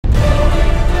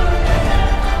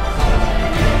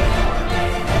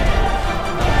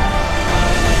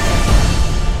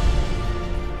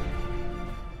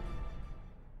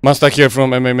Mastak here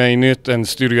from MMA Nytt and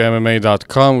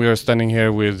StudioMMA.com. We are standing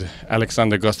here with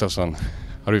Alexander Gustafsson.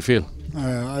 How do you feel?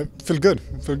 I feel good.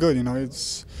 You know,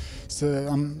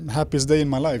 I'm happiest day in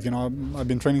my life. You know, I've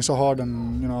been training so hard,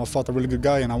 and you know, I fought a really good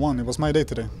guy, and I won. It was my day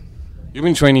today. You've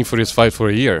been training for this fight for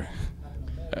a year.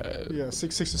 Yeah,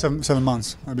 six to seven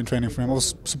months. I've been training for him. I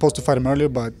was supposed to fight him earlier,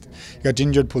 but he got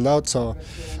injured, pulled out. So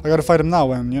I got to fight him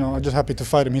now, and you know, I'm just happy to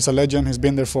fight him. He's a legend. He's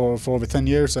been there for over 10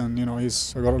 years, and you know, I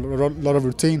got a lot of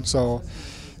routine. So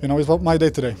you know, it's my day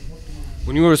today.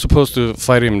 When you were supposed to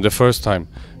fight him the first time,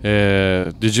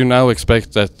 did you now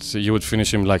expect that you would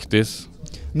finish him like this?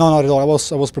 No, not at all.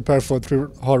 I was prepared for 3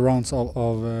 hard rounds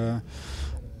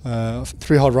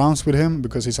three hard rounds with him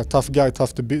because he's a tough guy,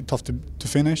 tough to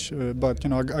finish. But you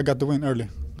know, I got the win early.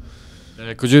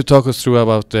 Could you talk us through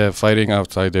about fighting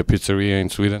outside the pizzeria in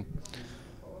Sweden?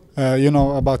 You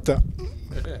know about the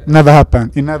never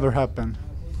happened. It never happened.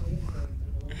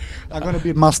 I'm gonna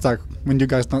beat Mastak when you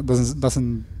guys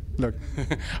doesn't look.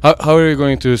 How are you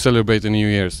going to celebrate the New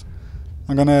Year's?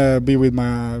 I'm gonna be with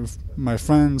my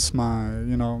friends,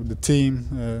 the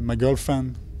team, my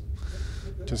girlfriend,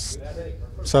 just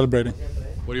celebrating.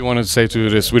 What do you want to say to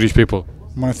the Swedish people?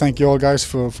 I want to thank you all guys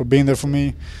for being there for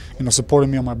me, you know,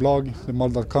 supporting me on my blog,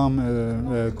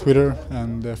 themodel.com, Twitter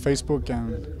and Facebook.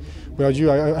 And without you,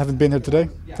 I haven't been here today.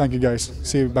 Thank you guys.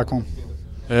 See you back home.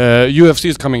 UFC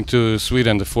is coming to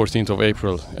Sweden the 14th of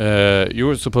April. You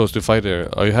were supposed to fight there.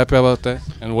 Are you happy about that?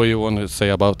 And what do you want to say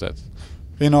about that?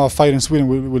 You know, a fight in Sweden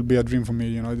will be a dream for me.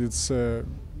 You know, it's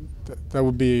that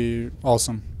would be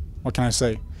awesome. What can I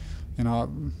say? You know,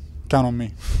 count on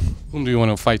me. Whom do you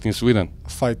want to fight in Sweden?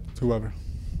 Fight whoever.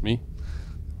 Me?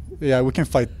 Yeah, we can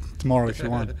fight tomorrow if you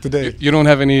want. Today. You don't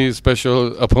have any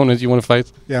special opponent you want to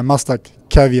fight? Yeah, Mastak,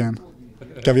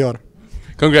 Caviar.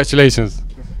 Congratulations.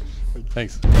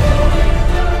 Thanks.